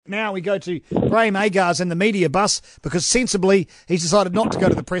now we go to Graham Agars and the media bus because sensibly he's decided not to go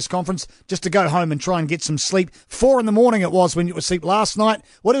to the press conference, just to go home and try and get some sleep. 4 a.m. it was when you were asleep last night.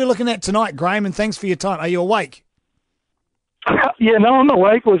 What are we looking at tonight, Graham? And thanks for your time. Are you awake? Yeah, no, I'm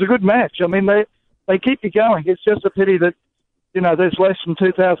awake. It was a good match. I mean, they keep you going. It's just a pity that, there's less than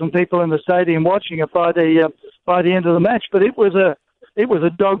 2,000 people in the stadium watching it by the end of the match. But it was a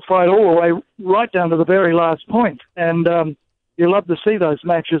dogfight all the way right down to the very last point. And you love to see those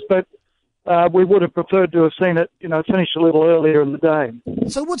matches, but we would have preferred to have seen it, finish a little earlier in the day.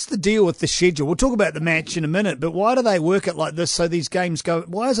 So what's the deal with the schedule? We'll talk about the match in a minute, but why do they work it like this so these games go?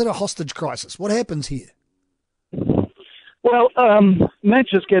 Why is it a hostage crisis? What happens here? Well,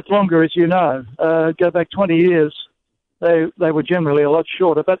 matches get longer, as you know. Go back 20 years, they were generally a lot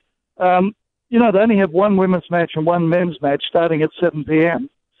shorter. But, they only have one women's match and one men's match starting at 7 p.m.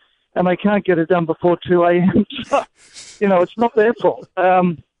 And they can't get it done before 2 a.m. So, it's not their fault.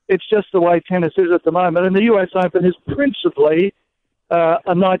 It's just the way tennis is at the moment. And the US Open is principally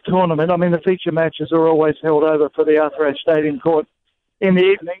a night tournament. I mean, the feature matches are always held over for the Arthur Ashe Stadium court in the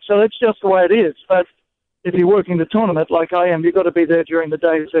evening. So that's just the way it is. But if you're working the tournament like I am, you've got to be there during the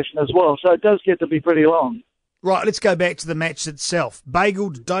day session as well. So it does get to be pretty long. Right, let's go back to the match itself.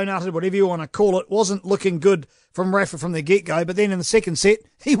 Bageled, donutted, whatever you want to call it, wasn't looking good from Rafa from the get-go, but then in the second set,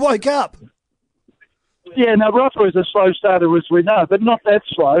 he woke up. Yeah, now Rafa is a slow starter, as we know, but not that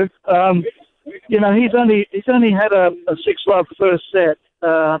slow. He's only had a 6-love first set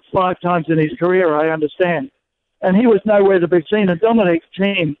 5 times in his career, I understand. And he was nowhere to be seen. And Dominic's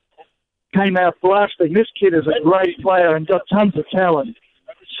team came out blasting. This kid is a great player and got tons of talent.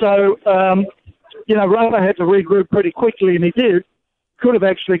 So, Rafa had to regroup pretty quickly, and he did. Could have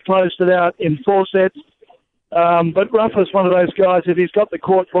actually closed it out in 4 sets. But Rafa's one of those guys, if he's got the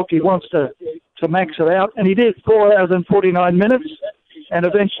court book, he wants to max it out. And he did, 4 hours and 49 minutes, and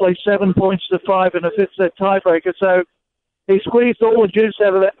eventually 7 points to 5 in a 5th set tiebreaker. So he squeezed all the juice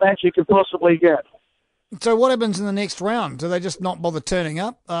out of that match he could possibly get. So what happens in the next round? Do they just not bother turning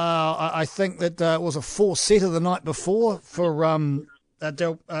up? I think that it was a 4-setter the night before for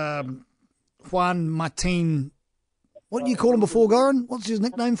Juan Martin. What do you call him before, Goran? What's his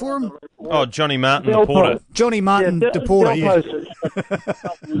nickname for him? Oh, Johnny Martin Deporter. Johnny Martin Deporter, yeah.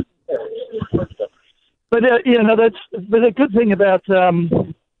 But the good thing about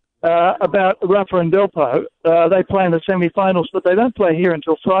Rafa and Delpo, they play in the semi-finals, but they don't play here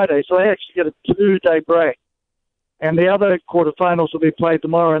until Friday, so they actually get a 2-day break. And the other quarterfinals will be played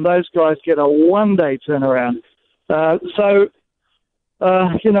tomorrow, and those guys get a 1-day turnaround.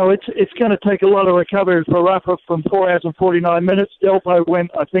 It's going to take a lot of recovery for Rafa from 4 hours and 49 minutes. Delpo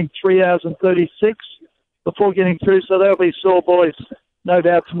went, I think, 3 hours and 36 before getting through, so they'll be sore boys, no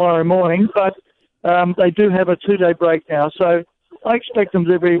doubt, tomorrow morning. But they do have a 2-day break now, so I expect them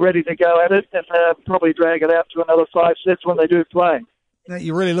to be ready to go at it and probably drag it out to another 5 sets when they do play. Now,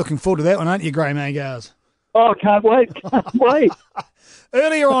 you're really looking forward to that one, aren't you, Graham Agars? Oh, can't wait. Can't wait.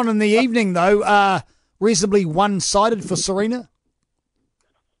 Earlier on in the evening, though, reasonably one-sided for Serena.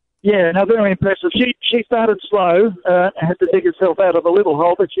 Yeah, no, very impressive. She started slow, had to dig herself out of a little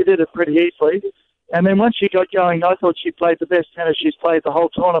hole, but she did it pretty easily. And then once she got going, I thought she played the best tennis she's played the whole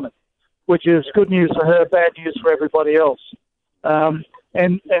tournament, which is good news for her, bad news for everybody else. And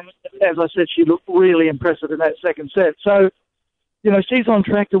as I said, she looked really impressive in that second set. So, she's on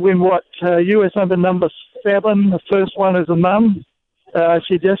track to win US Open number 7. The first one as a mum.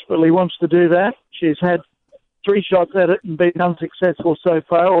 She desperately wants to do that. She's had 3 shots at it and been unsuccessful so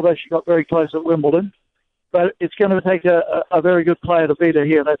far, although she got very close at Wimbledon. But it's going to take a very good player to beat her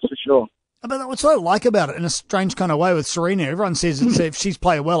here, that's for sure. But what's I like about it, in a strange kind of way with Serena, everyone says if she's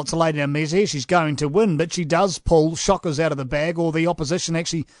played well, it's a lay down measure, she's going to win, but she does pull shockers out of the bag or the opposition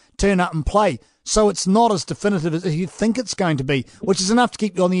actually turn up and play. So it's not as definitive as you think it's going to be, which is enough to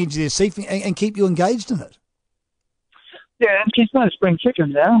keep you on the edge of your seat and keep you engaged in it. Yeah, and she's no spring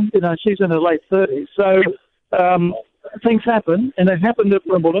chicken now. She's in her late 30s. So things happen, and it happened at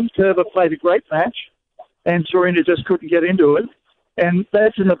Wimbledon. Kerber played a great match, and Serena just couldn't get into it. And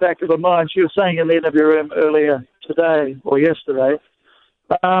that's in the back of her mind. She was saying in the interview room earlier today or yesterday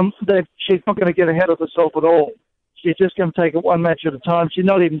that she's not going to get ahead of herself at all. She's just going to take it one match at a time. She's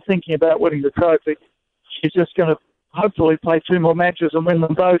not even thinking about winning the trophy. She's just going to hopefully play 2 more matches and win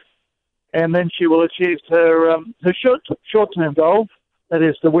them both. And then she will achieve her short-term goal, that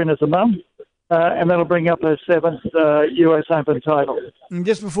is to win as a mum. And that'll bring up her 7th US Open title. And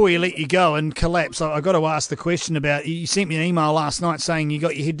just before you let you go and collapse, I've got to ask the question about, you sent me an email last night saying you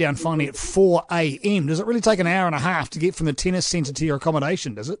got your head down finally at 4 a.m. Does it really take an hour and a half to get from the tennis centre to your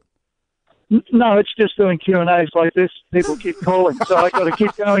accommodation, does it? No, it's just doing Q&As like this. People keep calling, so I got to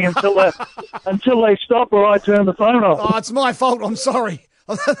keep going until they stop or I turn the phone off. Oh, it's my fault. I'm sorry.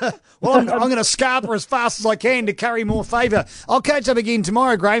 Well, I'm going to scarper as fast as I can to carry more favour. I'll catch up again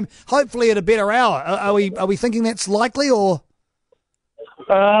tomorrow, Graham. Hopefully at a better hour. Are we thinking that's likely, or?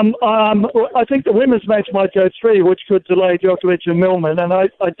 I think the women's match might go 3, which could delay Djokovic and Millman, and I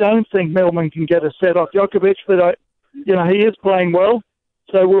don't think Millman can get a set off Djokovic, but he is playing well,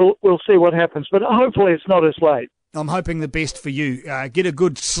 so we'll see what happens. But hopefully it's not as late. I'm hoping the best for you. Get a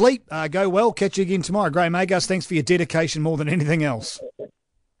good sleep. Go well. Catch you again tomorrow. Graham Agust, thanks for your dedication more than anything else.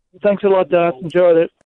 Thanks a lot, Darth. Enjoyed it.